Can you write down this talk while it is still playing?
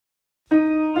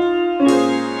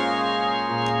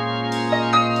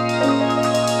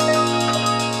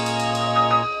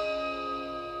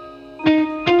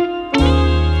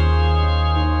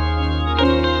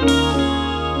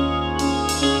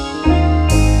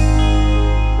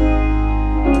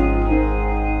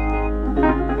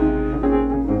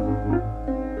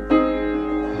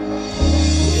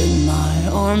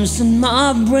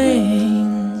my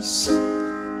brains,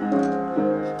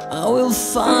 I will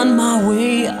find my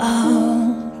way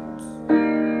out,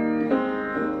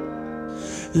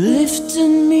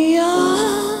 lifting me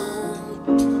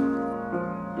up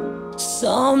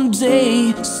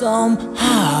someday,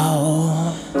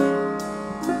 somehow.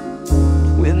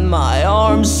 With my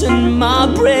arms and my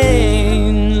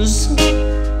brains,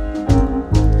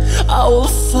 I will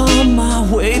find my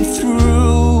way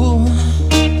through,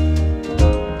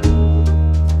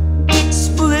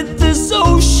 split this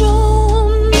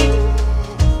ocean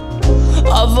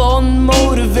of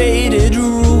unmotivated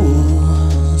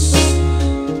rules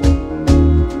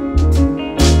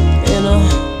in a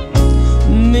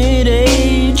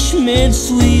mid-age,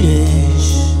 mid-Swedish,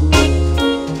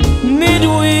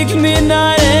 midweek,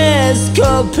 midnight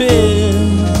escapades.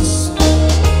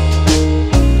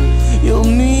 You'll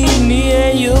meet me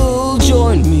and you'll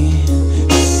join me,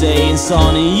 saying,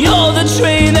 Sonny, you're the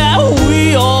train that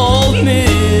we all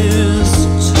missed.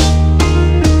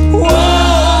 Whoa,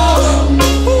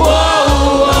 whoa,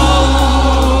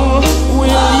 whoa,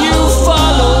 will you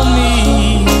follow me?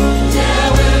 Yeah,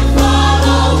 we'll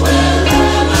follow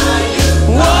wherever you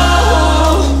go.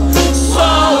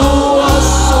 Whoa,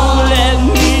 so let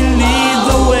me lead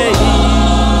the way.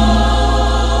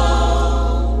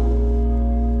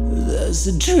 There's a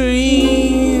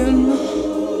dream,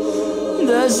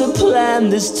 there's a plan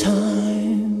this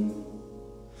time.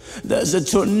 There's a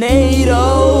tornado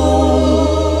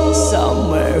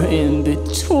somewhere in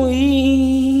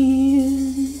between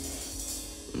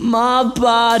my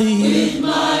body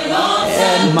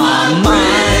and my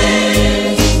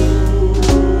mind.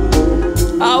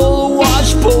 I will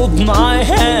watch both my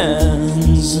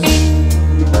hands,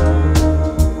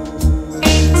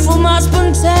 for my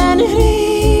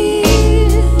spontaneity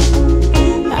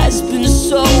has been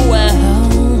so well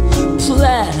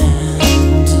planned.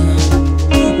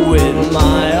 With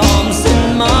my arms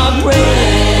and my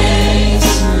brains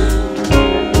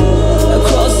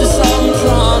across this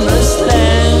unpromised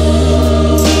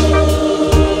land,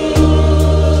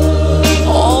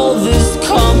 all this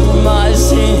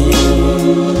compromising,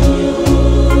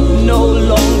 no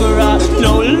longer I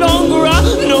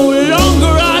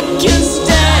can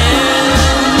stand.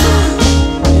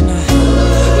 In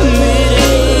a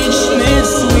mid-age,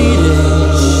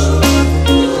 mid-Swedish,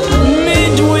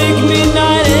 midweek,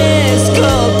 midnight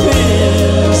escapades.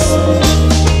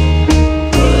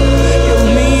 You'll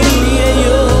meet me and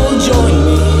you'll join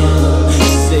me,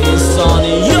 saying,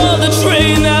 Sonny, you're the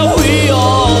train that we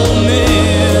all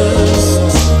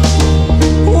missed.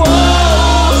 Whoa,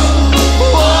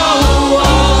 whoa,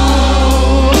 whoa,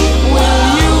 will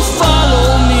you follow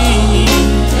me?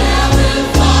 Yeah, we'll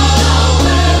follow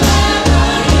wherever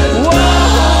you go.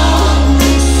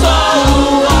 Whoa,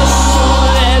 so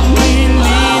let me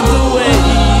lead the way.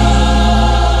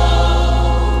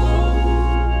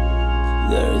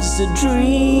 There's a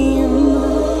dream,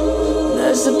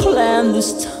 there's a plan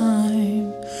this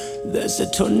time. There's a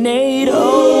tornado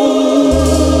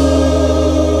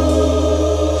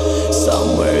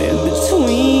somewhere in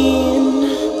between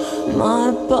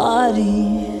my body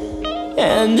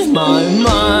and my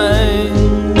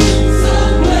mind.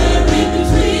 Somewhere in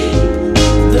between,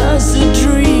 There's a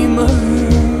dreamer,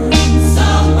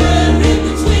 somewhere in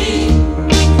between,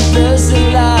 there's a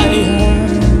liar,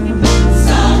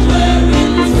 somewhere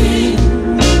in between,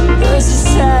 there's a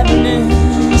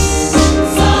sadness,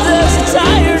 there's a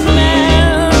tired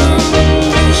man,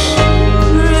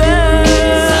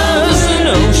 there's an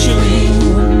ocean,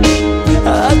 a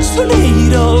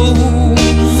tornado,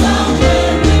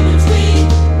 somewhere in between.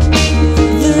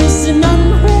 there's an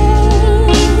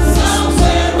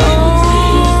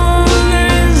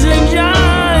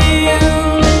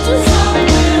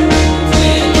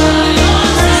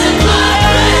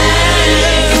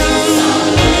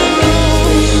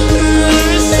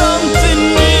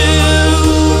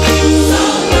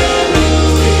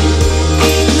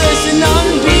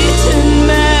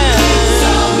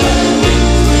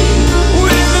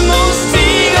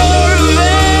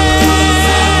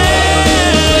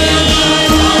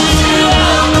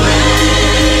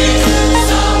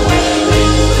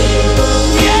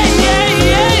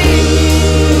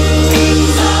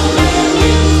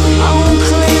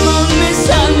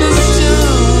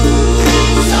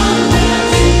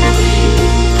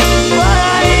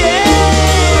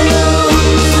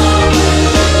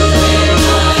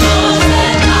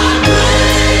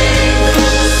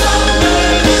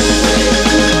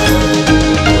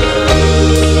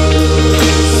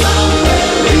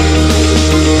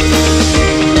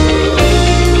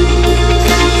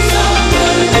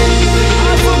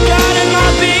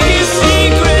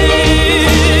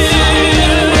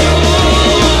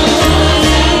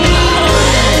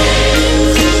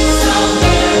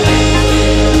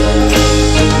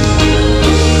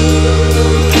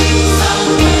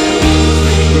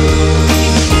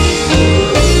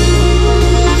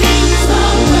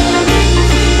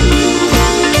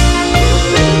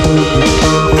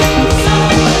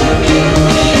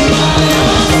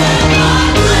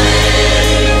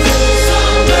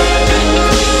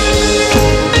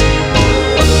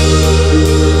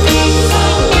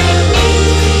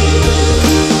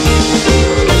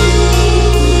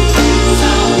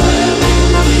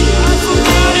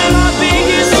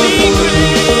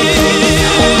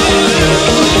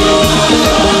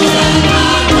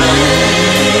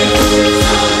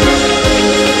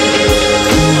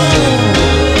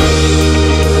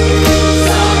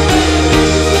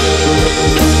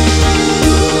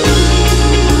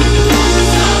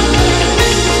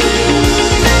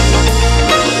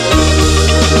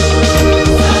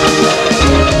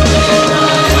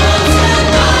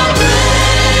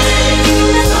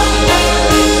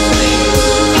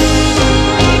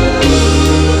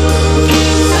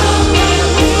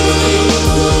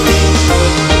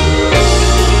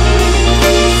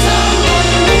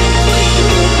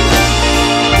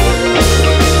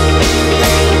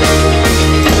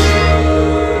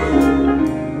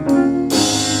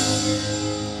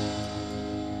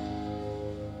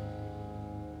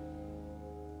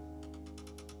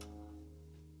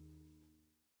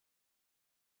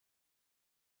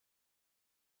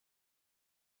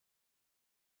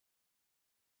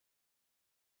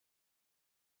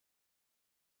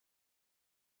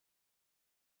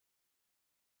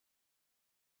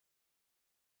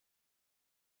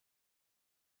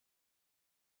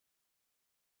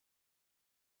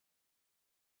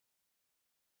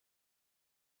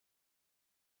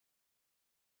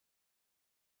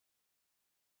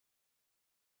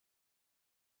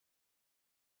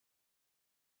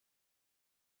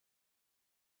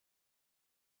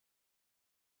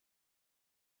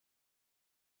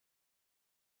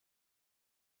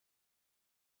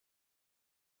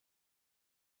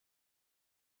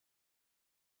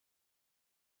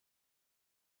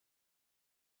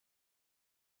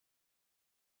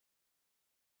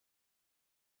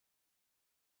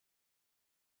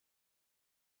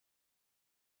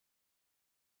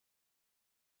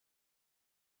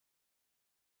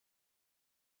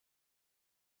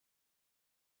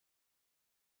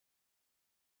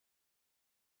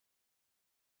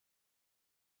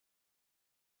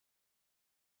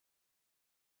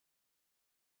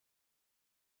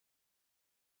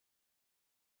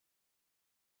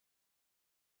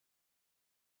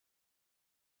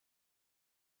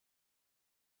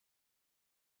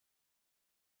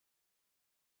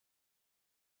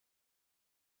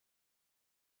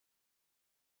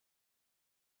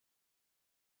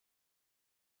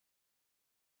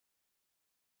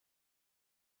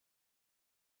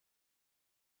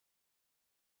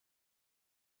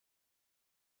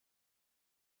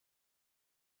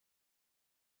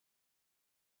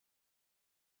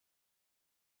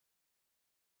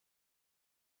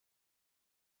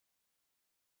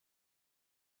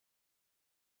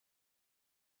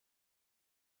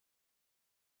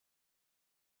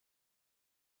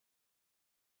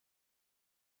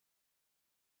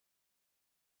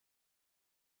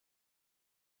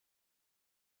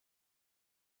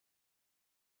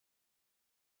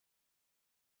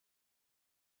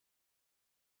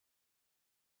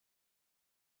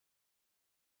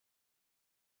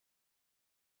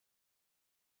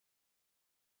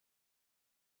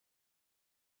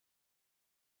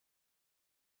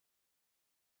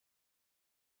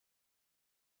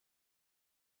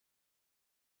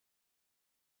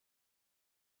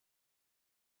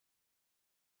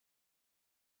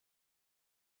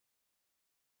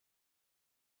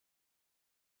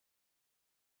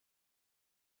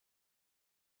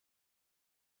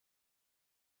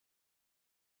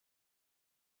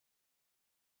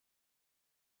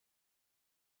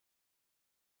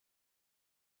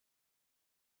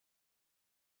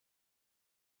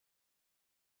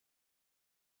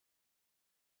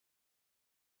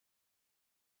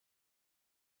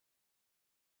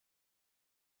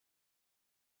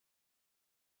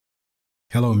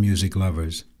Hello, music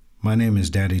lovers. My name is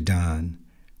Daddy Don.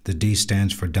 The D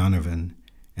stands for Donovan,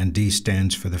 and D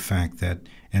stands for the fact that,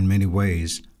 in many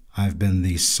ways, I've been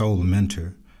the sole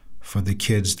mentor for the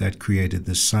kids that created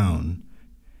the sound.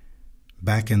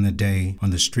 Back in the day,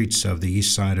 on the streets of the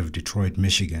east side of Detroit,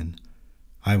 Michigan,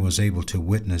 I was able to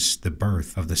witness the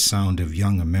birth of the sound of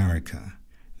young America.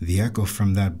 The echo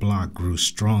from that block grew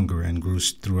stronger and grew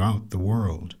throughout the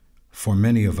world. For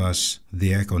many of us,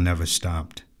 the echo never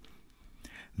stopped.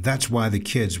 That's why the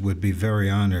kids would be very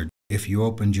honored if you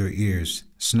opened your ears,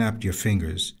 snapped your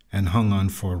fingers, and hung on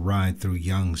for a ride through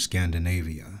young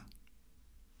Scandinavia.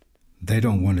 They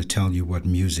don't want to tell you what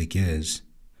music is.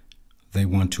 They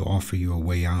want to offer you a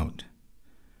way out.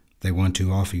 They want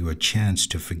to offer you a chance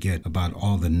to forget about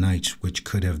all the nights which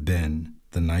could have been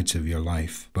the nights of your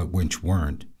life, but which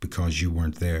weren't because you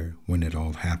weren't there when it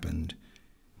all happened.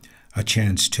 A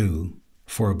chance to,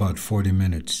 for about 40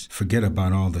 minutes, forget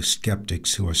about all the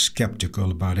skeptics who are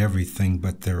skeptical about everything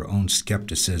but their own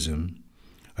skepticism.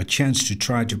 A chance to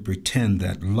try to pretend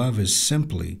that love is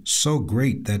simply so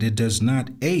great that it does not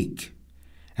ache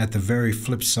at the very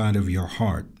flip side of your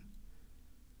heart,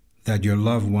 that your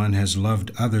loved one has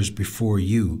loved others before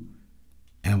you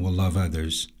and will love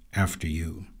others after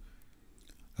you.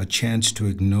 A chance to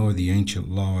ignore the ancient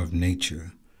law of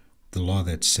nature, the law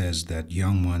that says that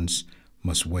young ones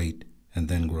must wait and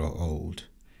then grow old,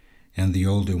 and the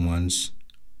older ones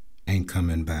ain't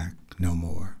coming back no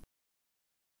more.